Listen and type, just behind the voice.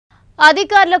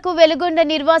అధికారులకు వెలుగొండ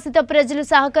నిర్వాసిత ప్రజలు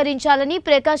సహకరించాలని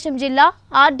ప్రకాశం జిల్లా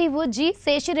ఆర్డీఓ జి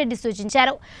శేషిరెడ్డి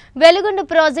సూచించారు. వెలుగొండ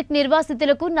ప్రాజెక్టు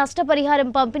నిర్వాసితులకు నష్టపరిహారం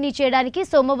పంపిణీ చేయడానికి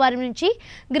సోమవారం నుంచి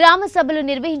గ్రామ సభలు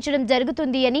నిర్వహించడం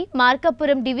జరుగుతుంది అని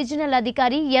మార్కాపురం డివిజనల్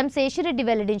అధికారి ఎం శేషిరెడ్డి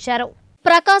వెల్లడించారు.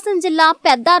 ప్రకాశం జిల్లా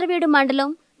పెద్దారవీడు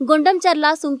మండలం గుండంచర్ల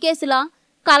సుంకేసుల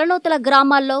కలనూతల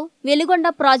గ్రామాల్లో వెలుగొండ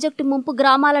ప్రాజెక్టు ముంపు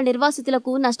గ్రామాల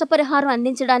నిర్వాసితులకు నష్టపరిహారం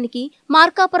అందించడానికి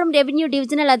మార్కాపురం రెవెన్యూ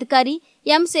డివిజనల్ అధికారి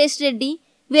ఎం Seshi Reddy,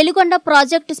 Veligonda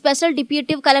project special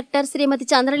డిప్యూటివ్ collector శ్రీమతి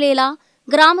చంద్రలీల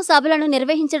గ్రామ సభలను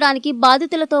నిర్వహించడానికి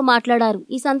బాధితులతో మాట్లాడారు.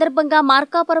 ఈ సందర్భంగా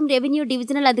మార్కాపురం రెవెన్యూ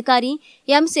డివిజనల్ అధికారి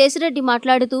ఎం శేషిరెడ్డి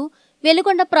మాట్లాడుతూ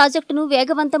వెలుగొండ ప్రాజెక్టును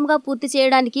వేగవంతంగా పూర్తి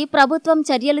చేయడానికి ప్రభుత్వం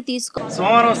చర్యలు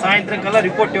సోమవారం సాయంత్రం కల్లా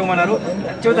రిపోర్ట్ ఇవ్వమన్నారు.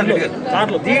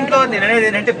 దీంట్లో నేను అనేది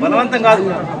ఏంటంటే బలవంతం కాదు,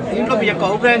 దీంట్లో మీ యొక్క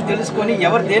అభిప్రాయం తెలుసుకొని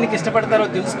ఎవరు దేనికి ఇష్టపడతారో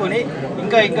తెలుసుకొని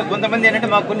ఇంకా కొంతమంది ఏంటంటే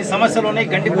మాకు కొన్ని సమస్యలు ఉన్నాయి,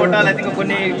 గండికోట లేకపోతే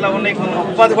కొన్ని ఇట్లా ఉన్నాయి, కొన్ని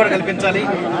ఉపాధి కూడా కల్పించాలి.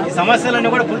 ఈ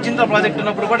సమస్యలన్నీ కూడా పులిచింత ప్రాజెక్టు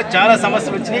ఉన్నప్పుడు కూడా చాలా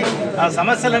సమస్యలు వచ్చినాయి. ఆ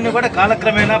సమస్యలన్నీ కూడా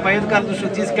కాలక్రమేణా పై అధికారుల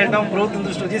దృష్టికి తీసుకెళ్ళడం, ప్రభుత్వం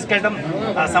దృష్టికి తీసుకెళ్ళడం,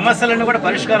 ఆ సమస్యలన్నీ కూడా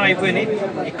పరిష్కారం అయిపోయినాయి.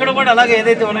 ఇక్కడ కూడా అలాగే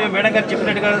ఏదైతే ఉన్నాయో మేడం గారు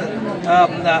చెప్పినట్టుగా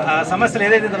ఆ సమస్యలు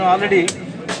ఏదైతే ఆల్రెడీ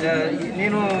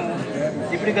నేను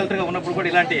డిప్యూటీ కలెక్టర్గా ఉన్నప్పుడు కూడా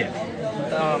ఇలాంటి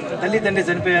తల్లి తండ్రి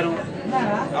చనిపోయారు,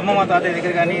 అమ్మ మా తాతయ్య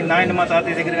దగ్గర కానీ నాయన మా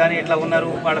తాతయ్య దగ్గర కానీ ఇట్లా ఉన్నారు,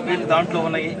 వాళ్ళ పేర్లు దాంట్లో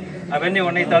ఉన్నాయి, అవన్నీ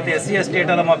ఉన్నాయి. తర్వాత ఎస్సీ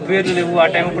ఎస్టేటాలో మా పేర్లు లేవు, ఆ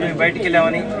టైం ఇప్పుడు మేము బయటికి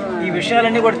వెళ్ళామని ఈ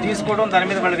విషయాలన్నీ కూడా తీసుకోవడం, దాని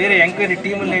మీద వాళ్ళు వేరే ఎంక్వైరీ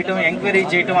టీములు వేయటం, ఎంక్వైరీ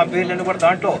చేయటం, ఆ పేర్లన్నీ కూడా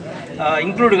దాంట్లో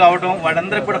ఇంక్లూడ్ కావటం,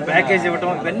 వాళ్ళందరికీ కూడా ప్యాకేజ్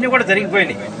ఇవ్వటం, ఇవన్నీ కూడా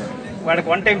జరిగిపోయినాయి. వాళ్ళకి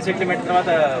వన్ టైం సెటిల్మెంట్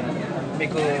తర్వాత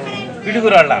మీకు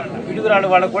పిడుగురాళ్ళ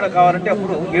వాళ్ళకు కూడా కావాలంటే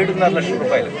అప్పుడు 7.5 లక్షల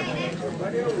రూపాయలు.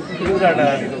 పిడుగురాళ్ళ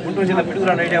గుంటూరు జిల్లా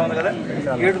పిడుగురాళ్ళ ఐడియా ఉంది కదా,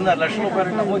 7.5 లక్షల రూపాయలు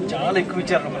అంటే చాలా ఎక్కువ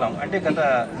ఇచ్చారు అనుకున్నాం. అంటే గత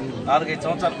 4-5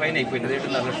 సంవత్సరాల పైన అయిపోయింది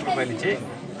 7.5 లక్షల రూపాయలు ఇచ్చి.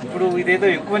 ఇప్పుడు ఇదేదో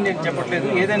ఎక్కువ నేను చెప్పట్లేదు,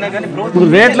 ఏదైనా కానీ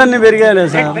రేట్లన్నీ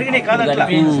పెరిగినాయి కాదు, అట్లా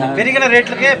పెరిగిన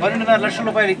రేట్లకే 12.5 లక్షల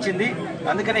రూపాయలు ఇచ్చింది.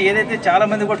 అందుకనే ఏదైతే చాలా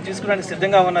మంది కూడా తీసుకోవడానికి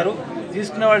సిద్ధంగా ఉన్నారు,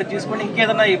 తీసుకునే వాళ్ళు తీసుకుని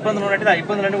ఇంకేదన్నా ఇబ్బందులు ఉన్నట్టు ఆ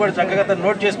ఇబ్బందులన్నీ కూడా చక్కగా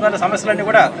నోట్ చేసుకున్నారు. సమస్యలన్నీ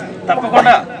కూడా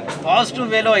తప్పకుండా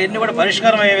పాజిటివ్ వేలో అన్నీ కూడా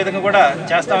పరిష్కారం అయ్యే విధంగా కూడా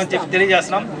చేస్తామని చెప్పి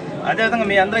తెలియజేస్తున్నాం. అదేవిధంగా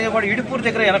మీ అందరికీ కూడా ఇడుపూరు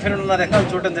దగ్గర 82.5 ఎకరాలు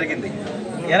చూడటం జరిగింది.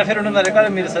 82.5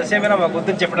 ఎకరాలు మీరు సస్యమైనా మాకు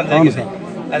వద్దని చెప్పడం జరిగింది.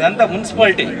 అదంతా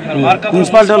మున్సిపాలిటీ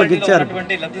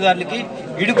ఉన్నటువంటి లబ్ధిదారులకి,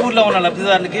 ఇడుపూరులో ఉన్న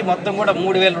లబ్ధిదారులకి మొత్తం కూడా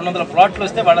 3,200 ప్లాట్లు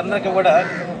వస్తే వాళ్ళందరికీ కూడా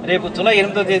రేపు జూలై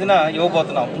 8వ తేదీన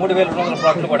ఇవ్వబోతున్నాం 3,200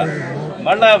 ప్లాట్లు కూడా.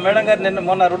 మళ్ళీ మేడం గారు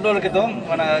మొన్న 2 రోజుల క్రితం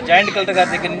మన జాయింట్ కలెక్టర్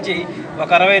గారి దగ్గర నుంచి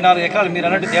ఒక 64 ఎకరాలు మీరు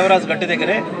అన్నట్టు దేవరాజు గట్టి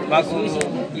దగ్గరే మాకు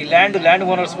ఈ ల్యాండ్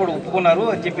ఓనర్స్ కూడా ఒప్పుకున్నారు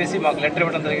అని చెప్పేసి మాకు లెటర్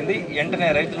ఇవ్వడం జరిగింది. వెంటనే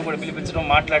రైతులు కూడా పిలిపించడం,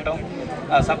 మాట్లాడటం,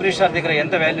 సబ్ రిజిస్ట్రార్ దగ్గర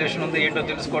ఎంత వాల్యుయేషన్ ఉంది ఏంటో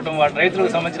తెలుసుకోవడం, వాళ్ళ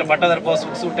రైతులకు సంబంధించిన పట్టాదారు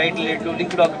పాస్బుక్స్, టైటిల్ రేట్లు,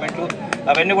 లింక్ డాక్యుమెంట్లు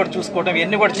అవన్నీ కూడా చూసుకోవడం,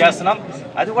 ఇవన్నీ కూడా చేస్తున్నాం.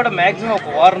 అది కూడా మ్యాక్సిమం ఒక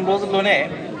వారం రోజుల్లోనే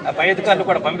పై అధికారులు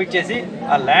కూడా పంపించేసి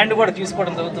ఆ ల్యాండ్ కూడా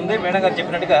తీసుకోవడం జరుగుతుంది. మేడం గారు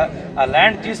చెప్పినట్టుగా ఆ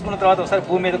ల్యాండ్ తీసుకున్న తర్వాత ఒకసారి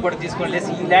భూమి మీద కూడా తీసుకొని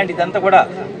లేసి ఈ ల్యాండ్ ఇదంతా కూడా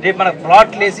రేపు మనకు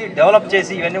ప్లాట్లు వేసి డెవలప్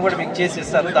చేసి ఇవన్నీ కూడా మీకు చేసి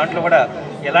ఇస్తారు. దాంట్లో కూడా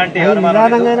ఎలాంటి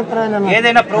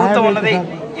ఏదైనా ప్రభుత్వం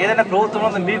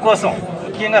ఉన్నది మీకోసం,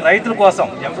 ముఖ్యంగా రైతుల కోసం,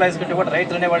 ఎంప్లాయీస్ కంటే కూడా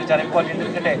రైతులు అనేవాళ్ళు చాలా ఇంపార్టెంట్.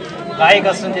 ఎందుకంటే కాయ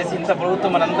కష్టం చేసి ఇంత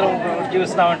ప్రభుత్వం మనందరం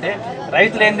జీవిస్తున్నామంటే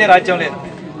రైతులు ఏందే రాజ్యం లేదు.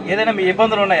 ఏదైనా మీ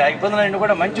ఇబ్బందులు ఉన్నాయి, ఆ ఇబ్బందులన్నీ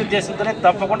కూడా మంచి ఉద్దేశంతోనే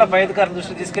తప్పకుండా పై అధికారుల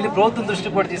దృష్టికి తీసుకెళ్ళి ప్రభుత్వం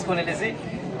దృష్టికి కూడా తీసుకొని వెళ్ళేసి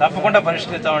తప్పకుండా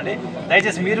పరిష్కరిస్తామండి.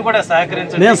 దయచేసి మీరు కూడా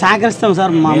సహకరించండి. మేము సహకరిస్తాం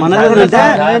సార్. మా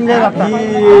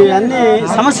అన్ని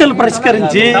సమస్యలు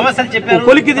పరిష్కరించి సమస్యలు చెప్పారు,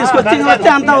 కొలికి తీసుకొచ్చి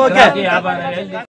అంతా ఓకే.